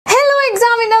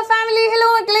family, hello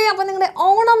മക്കളെ. അപ്പോൾ നിങ്ങളുടെ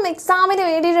ഓണം എക്സാമിന്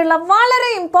വേണ്ടിയിട്ടുള്ള വളരെ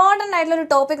ഇമ്പോർട്ടന്റ് ആയിട്ടുള്ള ഒരു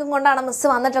ടോപ്പിക്കും കൊണ്ടാണ് മിസ്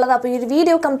വന്നിട്ടുള്ളത്. അപ്പോൾ ഈ ഒരു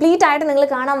വീഡിയോ കംപ്ലീറ്റ് ആയിട്ട് നിങ്ങൾ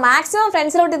കാണാം. മാക്സിമം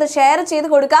ഫ്രണ്ട്സിലോട്ട് ഇത് ഷെയർ ചെയ്ത്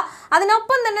കൊടുക്കുക.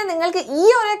 അതിനൊപ്പം തന്നെ നിങ്ങൾക്ക് ഈ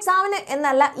ഒരു എക്സാമിന്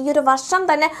എന്നല്ല ഈ ഒരു വർഷം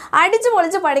തന്നെ അടിച്ചു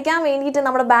പൊളിച്ച് പഠിക്കാൻ വേണ്ടിയിട്ട്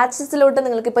നമ്മുടെ ബാച്ചസിലോട്ട്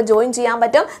നിങ്ങൾക്ക് ഇപ്പോൾ ജോയിൻ ചെയ്യാൻ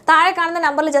പറ്റും. താഴെ കാണുന്ന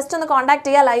നമ്പറിൽ ജസ്റ്റ് ഒന്ന് കോൺടാക്ട്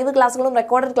ചെയ്യുക. ലൈവ് ക്ലാസ്സുകളും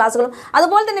റെക്കോർഡഡ് ക്ലാസ്സുകളും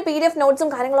അതുപോലെ തന്നെ PDF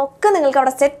നോട്ട്സും കാര്യങ്ങളൊക്കെ നിങ്ങൾക്ക്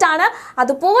അവിടെ സെറ്റാണ്.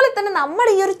 അതുപോലെ തന്നെ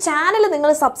നമ്മുടെ ഈ ഒരു ചാനൽ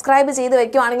നിങ്ങൾ സബ്സ്ക്രൈബ് ചെയ്ത്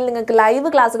വെക്കുകയാണെങ്കിൽ നിങ്ങൾക്ക് ലൈവ്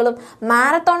ക്ലാസ്സുകളും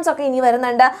മാരത്തോൺസ് ഒക്കെ ഇനി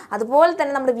വരുന്നുണ്ട്. അതുപോലെ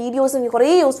തന്നെ നമ്മുടെ വീഡിയോസും കുറേ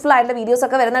യൂസ്ഫുൾ ആയിട്ടുള്ള വീഡിയോസ്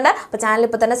ഒക്കെ വരുന്നുണ്ട്. അപ്പോൾ ചാനൽ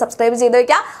ഇപ്പോൾ തന്നെ സബ്സ്ക്രൈബ് ചെയ്ത്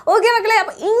വെക്കുക. ഓക്കെ മക്കളെ,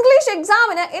 അപ്പോൾ ഇംഗ്ലീഷ്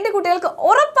എക്സാമിന് എൻ്റെ കുട്ടികൾക്ക്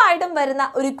ഉറപ്പായിട്ടും വരുന്ന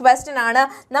ഒരു ക്വസ്റ്റ്യൻ ആണ്.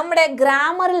 നമ്മുടെ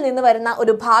ഗ്രാമറിൽ നിന്ന് വരുന്ന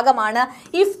ഒരു ഭാഗമാണ്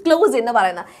ഇഫ് ക്ലോസ് എന്ന്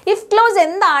പറയുന്നത്. ഇഫ് ക്ലോസ്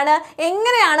എന്താണ്,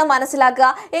 എങ്ങനെയാണ് മനസ്സിലാക്കുക,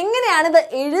 എങ്ങനെയാണ് ഇത്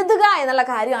എഴുതുക എന്നുള്ള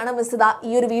കാര്യമാണ് മിസ് ഇതാ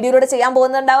ഈ ഒരു വീഡിയോയിലൂടെ ചെയ്യാൻ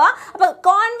പോകുന്നുണ്ടാവുക. അപ്പോൾ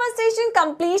കോൺവെർസേഷൻ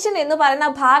കംപ്ലീഷൻ എന്ന് പറയുന്ന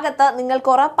ഭാഗത്ത്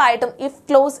നിങ്ങൾക്ക് ഉറപ്പായിട്ടും ഇഫ്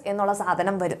ക്ലോസ് എന്നുള്ള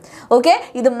സാധനം വരും. ഓക്കെ,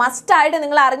 ഇത് മസ്റ്റ് ആയിട്ട്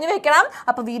നിങ്ങൾ അറിഞ്ഞു വെക്കണം.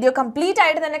 അപ്പോൾ വീഡിയോ കംപ്ലീറ്റ്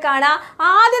ആയിട്ട് തന്നെ കാണാം.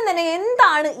 ആദ്യം തന്നെ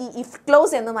എന്താണ് ഈ ഇഫ്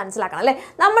ക്ലോസ് എന്ന് മനസ്സിലാക്കണം അല്ലേ.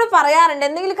 നമ്മൾ പറയാറുണ്ട്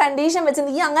എന്തെങ്കിലും കണ്ടീഷൻ വെച്ച്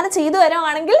നീ അങ്ങനെ ചെയ്തു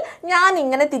വരുവാണെങ്കിൽ ഞാൻ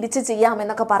ഇങ്ങനെ തിരിച്ച് ചെയ്യാം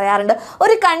എന്നൊക്കെ പറയാറുണ്ട്.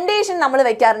 ഒരു കണ്ടീഷൻ നമ്മൾ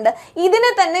വെക്കാറുണ്ട്.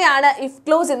 ഇതിനെ തന്നെയാണ് ഇഫ്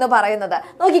ക്ലോസ് എന്ന് പറയുന്നത്.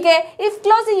 നോക്കിക്കേ, ഇഫ്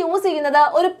ക്ലോസ് യൂസ് ചെയ്യുന്നത്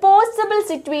ഒരു പോസിബിൾ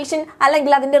സിറ്റുവേഷൻ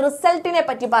അല്ലെങ്കിൽ അതിന്റെ റിസൾട്ടിനെ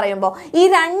പറ്റി പറയുമ്പോൾ ഈ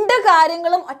രണ്ട്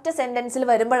കാര്യങ്ങളും ഒറ്റ സെന്റൻസിൽ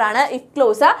വരുമ്പോഴാണ് ഇഫ്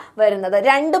ക്ലോസ് വരുന്നത്.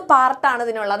 രണ്ട് പാർട്ടാണ്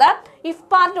ഇതിനുള്ളത്. ഇഫ്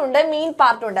പാർട്ട് ഉണ്ട്, മെയിൻ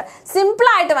പാർട്ട് ഉണ്ട്. സിമ്പിൾ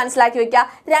ആയിട്ട് മനസ്സിലാക്കി വെക്കുക.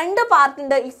 രണ്ട് പാർട്ട്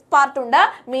ഉണ്ട്, ഇഫ് പാർട്ട് ഉണ്ട്,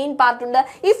 മെയിൻ പാർട്ട് ഉണ്ട്.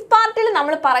 ഇഫ് പാർട്ടിൽ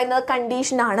നമ്മൾ പറയുന്നത്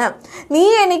കണ്ടീഷൻ ആണ്. നീ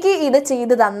എനിക്ക് ഇത്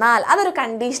ചെയ്തു തന്നാൽ അതൊരു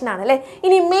കണ്ടീഷൻ ആണ് അല്ലേ.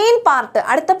 ഇനി മെയിൻ പാർട്ട്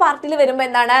അടുത്ത പാർട്ടിൽ വരുമ്പോൾ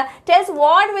എന്താണ്, tells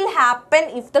what will happen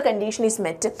if the condition is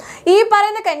met. ഈ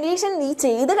പറയുന്ന കണ്ടീഷൻ നീ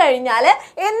ചെയ്തു കഴിഞ്ഞാൽ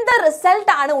എന്ത്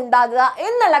റിസൾട്ട് ആണ് ഉണ്ടാകുക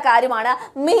എന്നുള്ള കാര്യമാണ്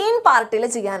മെയിൻ പാർട്ടിൽ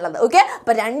ചെയ്യാനുള്ളത്. ഓക്കെ,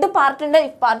 അപ്പോൾ രണ്ട് പാർട്ട് ഉണ്ട്,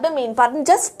 if part main part.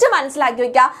 Just മനസ്സിലാക്കി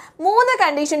വെക്കുക. മൂന്ന്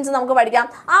കണ്ടീഷൻസ് നമുക്ക് പഠിക്കാം.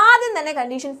 ആദ്യം തന്നെ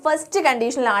കണ്ടീഷൻ ഫസ്റ്റ്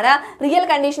കണ്ടീഷനിലാണ്, റിയൽ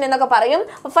കണ്ടീഷൻ എന്നൊക്കെ പറയും.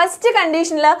 ഫസ്റ്റ്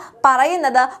കണ്ടീഷനിൽ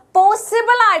പറയുന്നത്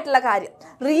പോസിബിൾ ആയിട്ടുള്ള കാര്യം,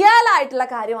 റിയൽ ആയിട്ടുള്ള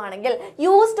കാര്യമാണെങ്കിൽ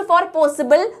used for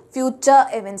possible future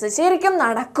Evans, ശരിക്കും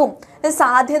നടക്കും,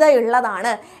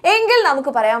 സാധ്യതയുള്ളതാണ് എങ്കിൽ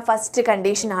നമുക്ക് പറയാം ഫസ്റ്റ്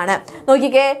കണ്ടീഷൻ ആണ്.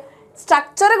 നോക്കിക്കേ,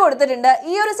 സ്ട്രക്ചർ കൊടുത്തിട്ടുണ്ട്.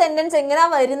 ഈ ഒരു സെന്റൻസ് എങ്ങനെയാ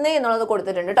വരുന്നത് എന്നുള്ളത്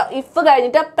കൊടുത്തിട്ടുണ്ട് കേട്ടോ. ഇഫ്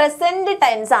കഴിഞ്ഞിട്ട് പ്രസന്റ്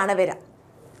ടെൻസ് ആണ് വരിക.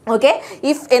 ഓക്കെ,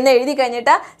 ഇഫ് എന്ന് എഴുതി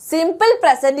കഴിഞ്ഞിട്ട് സിമ്പിൾ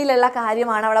പ്രസന്റിലുള്ള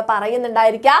കാര്യമാണ് അവിടെ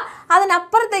പറയുന്നുണ്ടായിരിക്കുക.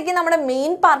 അതിനപ്പുറത്തേക്ക് നമ്മുടെ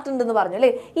മെയിൻ പാർട്ട് ഉണ്ടെന്ന് പറഞ്ഞു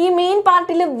അല്ലേ. ഈ മെയിൻ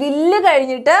പാർട്ടിൽ വില്ല്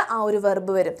കഴിഞ്ഞിട്ട് ആ ഒരു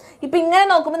വെർബ് വരും. ഇപ്പം ഇങ്ങനെ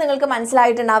നോക്കുമ്പോൾ നിങ്ങൾക്ക്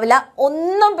മനസ്സിലായിട്ടുണ്ടാവില്ല,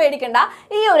 ഒന്നും പേടിക്കണ്ട.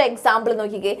 ഈ ഒരു എക്സാമ്പിൾ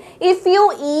നോക്കിക്കേ, if you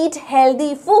eat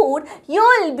healthy food you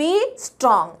will be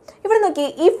strong. ഇവിടെ നോക്കി,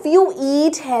 if you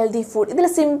eat healthy food, ഇതിൽ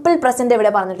സിമ്പിൾ പ്രസന്റ് എവിടെ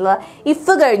പറഞ്ഞിട്ടുള്ളത്,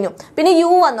 ഇഫ് കഴിഞ്ഞു പിന്നെ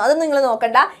യു വന്നു, അത് നിങ്ങൾ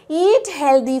നോക്കണ്ട. ഈറ്റ്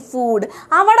ഹെൽത്തി ഫുഡ്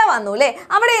അവിടെ വന്നു അല്ലേ.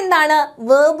 അവിടെ എന്താണ്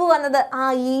വേർബ് വന്നത്, ആ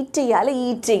ഈറ്റ് ചെയ്യുക അല്ലെ,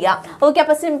 ഈറ്റ് ചെയ്യുക. ഓക്കെ,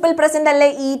 അപ്പൊ സിമ്പിൾ പ്രസന്റ് അല്ലേ.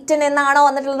 ഈറ്റൻ എന്നാണോ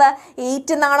വന്നിട്ടുള്ളത്,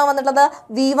 ഈറ്റ് എന്നാണോ വന്നിട്ടുള്ളത്,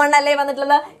 V1 അല്ലേ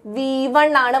വന്നിട്ടുള്ളത്,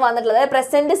 V1 ആണ് വന്നിട്ടുള്ളത്.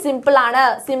 പ്രസന്റ് സിമ്പിൾ ആണ്,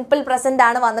 സിമ്പിൾ പ്രസന്റ്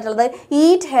ആണ് വന്നിട്ടുള്ളത്.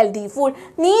 ഈറ്റ് ഹെൽത്തി ഫുഡ്,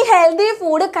 നീ healthy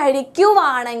food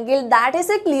കഴിക്കുവാണെങ്കിൽ that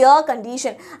is A clear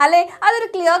condition അല്ലെ, അതൊരു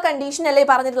ക്ലിയർ കണ്ടീഷൻ അല്ലേ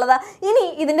പറഞ്ഞിട്ടുള്ളത്. ഇനി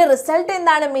ഇതിന്റെ റിസൾട്ട്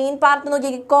എന്താണ്, മെയിൻ പാർട്ട് നോക്കി,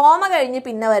 കോമ കഴിഞ്ഞ്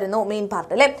പിന്നെ വരുന്നു മെയിൻ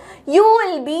പാർട്ട് അല്ലേ. You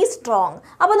will be strong.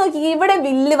 അപ്പൊ നോക്കി, ഇവിടെ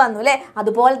വില്ല് വന്നു അല്ലേ.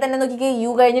 അതുപോലെ തന്നെ നോക്കിക്കേ,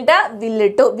 യു കഴിഞ്ഞിട്ട്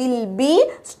വില്ലിട്ടു, വിൽ ബി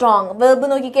സ്ട്രോങ്. വെർബ്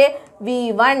നോക്കിക്കേ,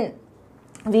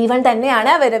 V1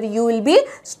 തന്നെയാണ് വരിക, യു വിൽ ബി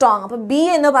സ്ട്രോങ്. അപ്പോൾ ബി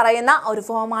എന്ന് പറയുന്ന ഒരു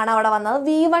ഫോമാണ് അവിടെ വന്നത്,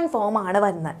 V1 ഫോമാണ്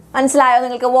വരുന്നത്. മനസ്സിലായോ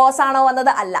നിങ്ങൾക്ക്? വാസ് ആണോ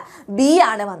വന്നത്? അല്ല, ബി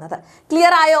ആണ് വന്നത്.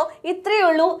 ക്ലിയർ ആയോ? ഇത്രയേ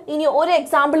ഉള്ളൂ. ഇനി ഒരു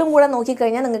എക്സാമ്പിളും കൂടെ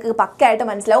നോക്കിക്കഴിഞ്ഞാൽ നിങ്ങൾക്ക് പക്കയായിട്ട്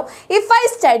മനസ്സിലാവും. ഇഫ് ഐ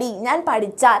സ്റ്റഡി, ഞാൻ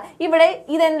പഠിച്ചാൽ, ഇവിടെ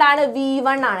ഇതെന്താണ്,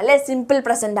 V1 ആണ് അല്ലേ, സിമ്പിൾ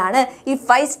പ്രസന്റ് ആണ്. If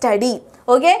I study.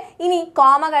 ഓക്കെ, ഇനി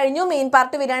കോമ കഴിഞ്ഞു, മെയിൻ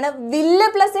പാർട്ട് വരികയാണ്. വില്ല്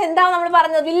പ്ലസ് എന്താണ് നമ്മൾ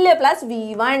പറഞ്ഞത്, വില്ല് പ്ലസ്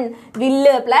V1,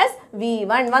 വില്ല് പ്ലസ്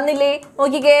V1 വന്നില്ലേ.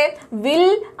 നോക്കിക്കേ,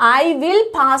 I will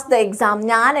pass the exam,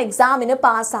 ഞാൻ എക്സാമിന്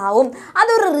പാസ്സാവും.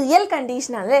 അതൊരു റിയൽ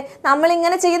കണ്ടീഷൻ ആണ് അല്ലേ.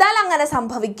 നമ്മളിങ്ങനെ ചെയ്താൽ അങ്ങനെ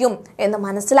സംഭവിക്കും എന്ന്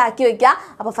മനസ്സിലാക്കി വെക്കുക.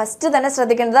 അപ്പോൾ ഫസ്റ്റ് തന്നെ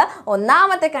ശ്രദ്ധിക്കേണ്ടത്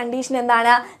ഒന്നാമത്തെ കണ്ടീഷൻ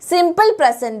എന്താണ്, സിമ്പിൾ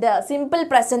പ്രസന്റ്. സിമ്പിൾ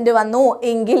പ്രസന്റ് വന്നു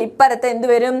എങ്കിൽ ഇപ്പുറത്ത് എന്ത്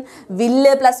വരും,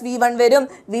 വില്ല് പ്ലസ് V1 വരും,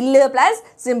 വില്ല് പ്ലസ്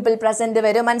സിമ്പിൾ പ്രസന്റ്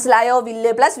വരും. മനസ്സിലായോ?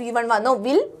 വില്ല് പ്ലസ് V1 വന്നു,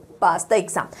 will pass the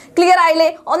exam. Clear ആയില്ലേ?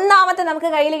 ഒന്നാമത്തെ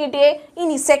നമുക്ക് കയ്യിൽ കിട്ടിയേ.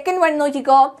 ഇനി സെക്കൻഡ് വൺ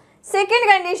നോക്കിക്കോ. സെക്കൻഡ്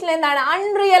കണ്ടീഷനിൽ എന്താണ്,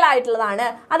 അൺറിയൽ ആയിട്ടുള്ളതാണ്.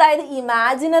 അതായത്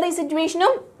ഇമാജിനറി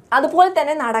സിറ്റുവേഷനും അതുപോലെ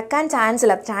തന്നെ നടക്കാൻ ചാൻസ്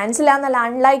ഇല്ല എന്നല്ല,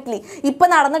 അൺലൈക്ലി, ഇപ്പം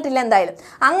നടന്നിട്ടില്ല എന്തായാലും.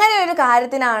 അങ്ങനെ ഒരു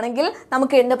കാര്യത്തിനാണെങ്കിൽ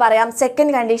നമുക്ക് എന്ത് പറയാം,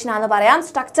 സെക്കൻഡ് കണ്ടീഷൻ ആണെന്ന് പറയാം.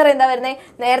 സ്ട്രക്ചർ എന്താ വരുന്നത്,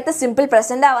 നേരത്തെ സിമ്പിൾ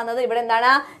പ്രസന്റ് വന്നത്, ഇവിടെ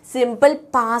എന്താണ്, സിമ്പിൾ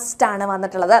പാസ്റ്റ് ആണ്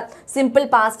വന്നിട്ടുള്ളത്. സിമ്പിൾ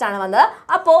പാസ്റ്റ് ആണ് വന്നത്.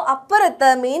 അപ്പോൾ അപ്പുറത്ത്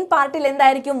മെയിൻ പാർട്ടിൽ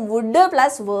എന്തായിരിക്കും, വുഡ്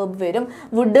പ്ലസ് വേർബ് വരും,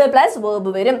 വുഡ് പ്ലസ്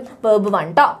വേർബ് വരും, വേർബ്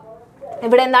 1 ട്ടോ.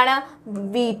 ഇവിടെ എന്താണ്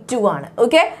V2 ആണ്.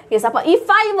 Okay yes. അപ്പോൾ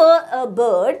if I where A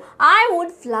bird I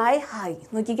would fly high.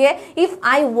 നോക്കിക്കേ, ഇഫ്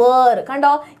ഐ വേർ,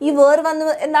 കണ്ടോ ഈ വേർ വന്ന്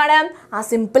എന്താണ് ആ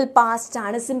സിമ്പിൾ പാസ്റ്റ്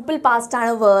ആണ്. സിമ്പിൾ പാസ്റ്റ്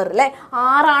ആണ് വേർ അല്ലേ.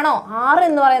 ആറാണോ? ആറ്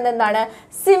എന്ന് പറയുന്നത് എന്താണ്?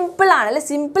 സിമ്പിൾ ആണ് അല്ലെ.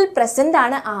 സിമ്പിൾ പ്രസന്റ്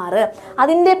ആണ് ആറ്.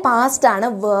 അതിൻ്റെ പാസ്റ്റ് ആണ്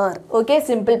വേർ. ഓക്കെ,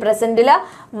 സിമ്പിൾ പ്രസന്റിൽ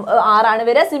ആറാണ്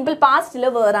വരിക, സിമ്പിൾ പാസ്റ്റിൽ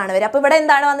വേർ ആണ് വരിക. അപ്പോൾ ഇവിടെ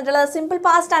എന്താണ് വന്നിട്ടുള്ളത്? സിമ്പിൾ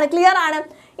പാസ്റ്റ് ആണ്. ക്ലിയർ ആണ്.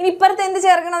 ഇനി ഇപ്പുറത്ത് എന്ത്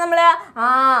ചേർക്കണം നമ്മൾ?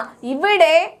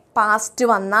 ഇവിടെ പാസ്റ്റ്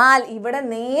വന്നാൽ ഇവിടെ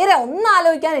നേരെ ഒന്നും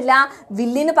ആലോചിക്കാനില്ല.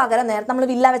 വില്ലിന് പകരം നേരത്തെ നമ്മൾ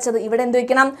വില്ല വെച്ചത്, ഇവിടെ എന്ത്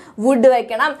വെക്കണം? വുഡ്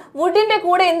വെക്കണം. വുഡിന്റെ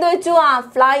കൂടെ എന്ത് വെച്ചു?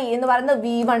 ഫ്ലൈ എന്ന് പറയുന്നത്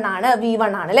V1 ആണ്.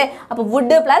 V1 ആണ് അല്ലേ. അപ്പോൾ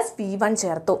വുഡ് പ്ലസ് V1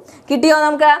 ചേർത്തു. കിട്ടിയോ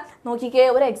നമുക്ക്? നോക്കിക്കേ,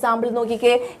 ഒരു എക്സാമ്പിൾ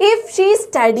നോക്കിക്കേ. ഇഫ് ഷീ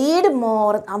സ്റ്റഡീഡ്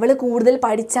മോർ, അവൾ കൂടുതൽ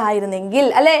പഠിച്ചായിരുന്നെങ്കിൽ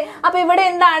അല്ലേ. അപ്പോൾ ഇവിടെ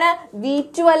എന്താണ്?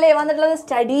 V2 അല്ലേ വന്നിട്ടുള്ളത്,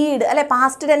 സ്റ്റഡീഡ് അല്ലെ,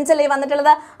 പാസ്റ്റ് ടെൻസ് അല്ലേ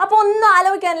വന്നിട്ടുള്ളത്. അപ്പോൾ ഒന്നും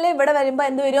ആലോചിക്കാനല്ലേ. ഇവിടെ വരുമ്പോൾ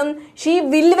എന്ത് വരും? ഷീ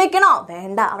വിൽ വെക്കണോ?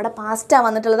 വേണ്ട, അവിടെ പാസ്റ്റാണ്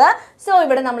വന്നിട്ടുള്ളത്. സോ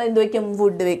ഇവിടെ നമ്മൾ എന്ത് വെക്കും?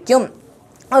 വുഡ് വെക്കും.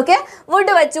 ഓക്കെ,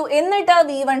 വുഡ് വെച്ചു. എന്നിട്ട്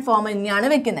V1 ഫോം തന്നെയാണ്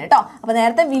വെക്കുന്നത് കേട്ടോ. അപ്പോൾ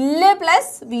നേരത്തെ വില്ല് പ്ലസ്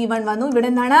V1 വന്നു. ഇവിടെ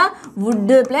എന്താണ്?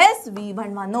 വുഡ് പ്ലസ്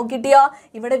V1 വന്നു. കിട്ടിയോ?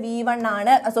 ഇവിടെ V1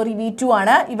 ആണ്, സോറി V2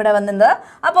 ആണ് ഇവിടെ വന്നത്.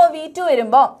 അപ്പോൾ V2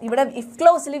 വരുമ്പോൾ ഇവിടെ ഇഫ്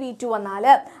ക്ലോസിൽ V2 വന്നാൽ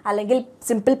അല്ലെങ്കിൽ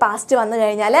സിമ്പിൾ പാസ്റ്റ് വന്നു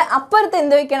കഴിഞ്ഞാൽ അപ്പുറത്ത്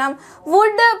എന്ത് വെക്കണം?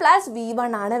 വുഡ് പ്ലസ്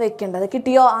V1 ആണ് വെക്കേണ്ടത്.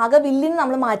 കിട്ടിയോ? ആകെ വില്ലിന്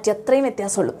നമ്മൾ മാറ്റി, അത്രയും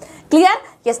വ്യത്യാസമുള്ളൂ. ക്ലിയർ?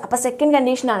 യെസ്. അപ്പോൾ സെക്കൻഡ്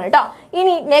കണ്ടീഷൻ ആണ് കേട്ടോ.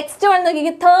 ഇനി നെക്സ്റ്റ് വൺ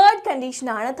നോക്കിക്കുക, തേർഡ് കണ്ടീഷൻ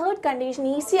ആണ്. തേർഡ് കണ്ടീഷൻ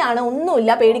ഈസി ആണ്,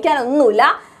 ഒന്നുമില്ല, പേടിക്കാനൊന്നുമില്ല.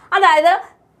 അതായത്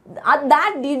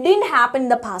that didn't happen in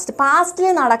the past.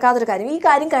 പാസ്റ്റിൽ നടക്കാത്തൊരു കാര്യം, ഈ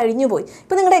കാര്യം കഴിഞ്ഞു പോയി.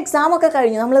 ഇപ്പോൾ നിങ്ങളുടെ എക്സാം ഒക്കെ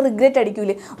കഴിഞ്ഞു, നമ്മൾ റിഗ്രറ്റ്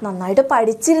അടിക്കൂലേ? നന്നായിട്ട്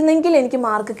പഠിച്ചിരുന്നെങ്കിൽ എനിക്ക്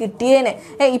മാർക്ക് കിട്ടിയേനെ,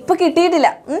 ഇപ്പോൾ കിട്ടിയിട്ടില്ല,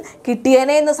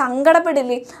 കിട്ടിയേനെ എന്ന്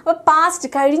സങ്കടപ്പെടില്ലേ? അപ്പോൾ പാസ്റ്റ്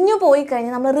കഴിഞ്ഞു പോയി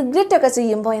കഴിഞ്ഞാൽ നമ്മൾ റിഗ്രറ്റ് ഒക്കെ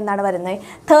ചെയ്യുമ്പോൾ എന്താണ് വരുന്നത്?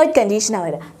 തേർഡ് കണ്ടീഷനാണ്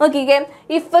വരിക. നോക്കിക്കേ,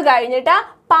 ഇഫ് കഴിഞ്ഞിട്ട്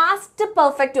പാസ്റ്റ്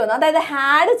പെർഫെക്റ്റ് വന്നു, അതായത്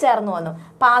ഹാഡ് ചേർന്ന് വന്നു,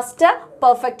 പാസ്റ്റ്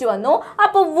പെർഫെക്റ്റ് വന്നു.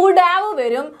 അപ്പോൾ വുഡ് ഹാവ്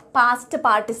വരും, പാസ്റ്റ്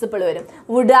പാർട്ടിസിപ്പിൾ വരും.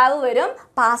 വുഡ് ഹാവ് വരും,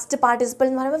 പാസ്റ്റ് പാർട്ടിസിപ്പിൾ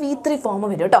എന്ന് പറയുമ്പോൾ V3 ഫോം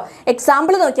വരും കേട്ടോ.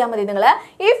 എക്സാമ്പിൾ നോക്കിയാൽ മതി നിങ്ങൾ.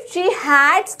 If she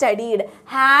had studied,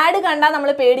 had കണ്ടാൽ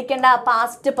നമ്മൾ പേടിക്കേണ്ട,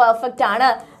 പാസ്റ്റ് പെർഫെക്റ്റ് ആണ്.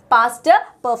 പാസ്റ്റ്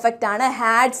പെർഫെക്റ്റ് ആണ്.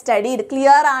 ഹാഡ് സ്റ്റഡീഡ്,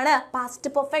 ക്ലിയർ ആണ്, പാസ്റ്റ്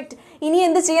പെർഫെക്റ്റ്. ഇനി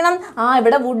എന്ത് ചെയ്യണം?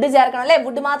 ഇവിടെ വുഡ് ചേർക്കണം അല്ലേ.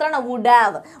 വുഡ് മാത്രമാണ്,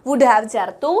 വുഡ് ഹാവ്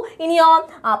ചേർത്തു. ഇനിയോ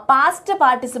പാസ്റ്റ്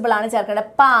പാർട്ടിസിപ്പിൾ ആണ് ചേർക്കേണ്ടത്,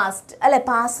 പാസ്റ്റ് അല്ലെ.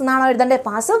 പാസ് എന്നാണോ എഴുതേണ്ടത്?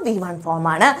 പാസ് V1 ഫോം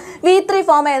ആണ്. V3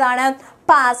 ഫോം ഏതാണ്?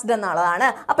 പാസ്ഡ് എന്നുള്ളതാണ്.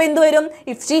 അപ്പോൾ എന്ത് വരും?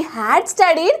 If she had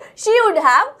studied she would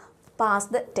have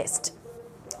passed the test.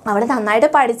 അവൾ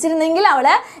നന്നായിട്ട് പഠിച്ചിരുന്നെങ്കിൽ അവൾ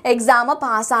എക്സാം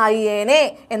പാസ്സായേനെ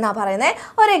എന്നാണ് പറയുന്നത്.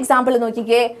 ഒരു എക്സാമ്പിൾ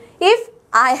നോക്കിക്കേ. ഇഫ്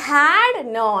I had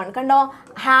known, കണ്ടോ?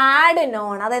 ഹാഡ്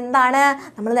നോൺ, അതെന്താണ്?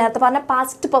 നമ്മൾ നേരത്തെ പറഞ്ഞ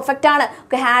പാസ്റ്റ് പെർഫെക്റ്റ് ആണ്.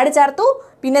 ഓക്കെ, ഹാഡ് ചേർത്തു.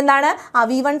 പിന്നെന്താണ്?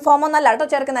 V1 ഫോം ഒന്നല്ല കേട്ടോ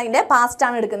ചേർക്കുന്നത്, അതിൻ്റെ പാസ്റ്റ്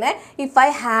ആണ് എടുക്കുന്നത്. If I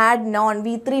had known,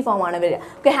 V3 form ആണ് വരിക.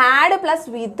 ഓക്കെ, ഹാഡ് പ്ലസ്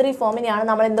V3 ഫോമിനെയാണ്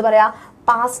നമ്മൾ എന്ത് പറയുക?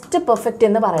 പാസ്റ്റ് പെർഫെക്റ്റ്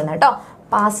എന്ന് പറയുന്നത് കേട്ടോ.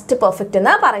 പാസ്റ്റ് പെർഫെക്റ്റ്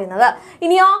എന്ന് പറയുന്നത്.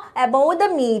 ഇനിയോ അബൌട്ട് ദ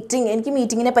മീറ്റിംഗ്, എനിക്ക്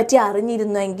മീറ്റിങ്ങിനെ പറ്റി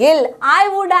അറിഞ്ഞിരുന്നെങ്കിൽ ഐ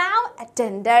വുഡ് ഹാവ്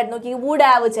അറ്റൻഡഡ്. നോക്കി, വുഡ്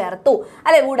ഹാവ് ചേർത്തു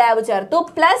അല്ലെ, വുഡ് ഹാവ് ചേർത്തു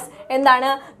പ്ലസ്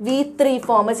എന്താണ്? V3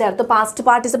 ഫോം ചേർത്തു. പാസ്റ്റ്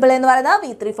പാർട്ടിസിപ്പിൾ എന്ന് പറയുന്നത്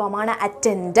V3 ഫോമാണ്,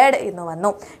 അറ്റൻഡഡ് എന്ന്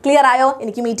വന്നു. ക്ലിയർ ആയോ?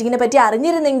 എനിക്ക് മീറ്റിങ്ങിനെ പറ്റി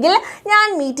അറിഞ്ഞിരുന്നെങ്കിൽ ഞാൻ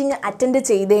മീറ്റിംഗ് അറ്റൻഡ്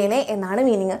ചെയ്തേനെ എന്നാണ്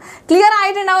മീനിങ്. ക്ലിയർ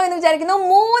ആയിട്ടുണ്ടാവും എന്ന് വിചാരിക്കുന്നു.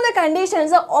 3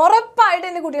 കണ്ടീഷൻസ് ഉറപ്പായിട്ട്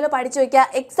എൻ്റെ കുട്ടികൾ പഠിച്ചു വയ്ക്കുക.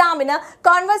 എക്സാമിന്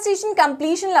കോൺവെർസേഷൻ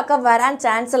കംപ്ലീഷനിലൊക്കെ വരാൻ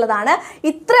ചാൻസ് ഉള്ളതാണ്.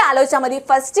 ഇത്ര ആലോചിച്ചാൽ മതി.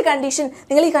 ഫസ്റ്റ് കണ്ടീഷൻ,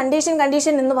 നിങ്ങൾ ഈ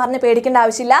കണ്ടീഷൻ എന്ന് പറഞ്ഞ് പേടിക്കേണ്ട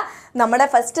ആവശ്യമില്ല. നമ്മുടെ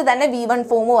ഫസ്റ്റ് തന്നെ V1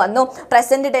 ഫോം വന്നു,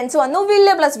 പ്രസന്റ് ടെൻസ് വന്നു,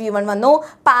 വില്ല് പ്ലസ് V1 വന്നു,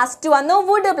 പാസ്റ്റ് വന്നു,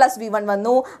 വുഡ് പ്ലസ് V1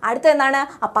 വന്നു. അടുത്ത എന്താണ്?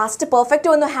 പാസ്റ്റ് പെർഫെക്റ്റ്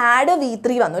വന്നു, ഹാഡ്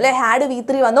V3 വന്നു അല്ലേ, ഹാഡ്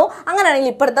V3 വന്നു. അങ്ങനെയാണെങ്കിൽ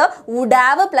ഇപ്പോഴത്തെ വുഡ്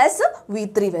ഹാവ് പ്ലസ്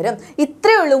V3 വരും.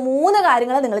 ഇത്രയേ ഉള്ളൂ. 3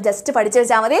 കാര്യങ്ങൾ നിങ്ങൾ ജസ്റ്റ് പഠിച്ചു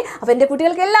വെച്ചാൽ മതി. അപ്പോൾ എൻ്റെ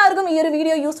കുട്ടികൾക്ക് എല്ലാവർക്കും ഈ ഒരു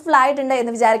വീഡിയോ യൂസ്ഫുൾ ആയിട്ടുണ്ട്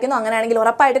എന്ന് വിചാരിക്കുന്നു. അങ്ങനെയാണെങ്കിൽ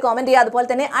ഉറപ്പായിട്ട് കമൻറ്റ് ചെയ്യുക. അതുപോലെ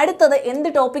തന്നെ അടുത്തത്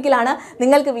എന്ത് ടോപ്പിക്കിലാണ്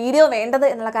നിങ്ങൾക്ക് വീഡിയോ വേണ്ടത്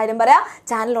എന്നുള്ള കാര്യം പറയാം.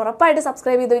 ചാനൽ ഉറപ്പായിട്ട്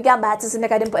സബ്സ്ക്രൈബ് ചെയ്ത് വയ്ക്കുക. ബാച്ചസിൻ്റെ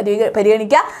കാര്യം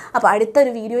പരിഗണിക്കുക. അപ്പോൾ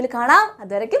അടുത്തൊരു വീഡിയോയിൽ കാണാം.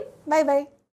 അതുവരയ്ക്കും ബൈ ബൈ.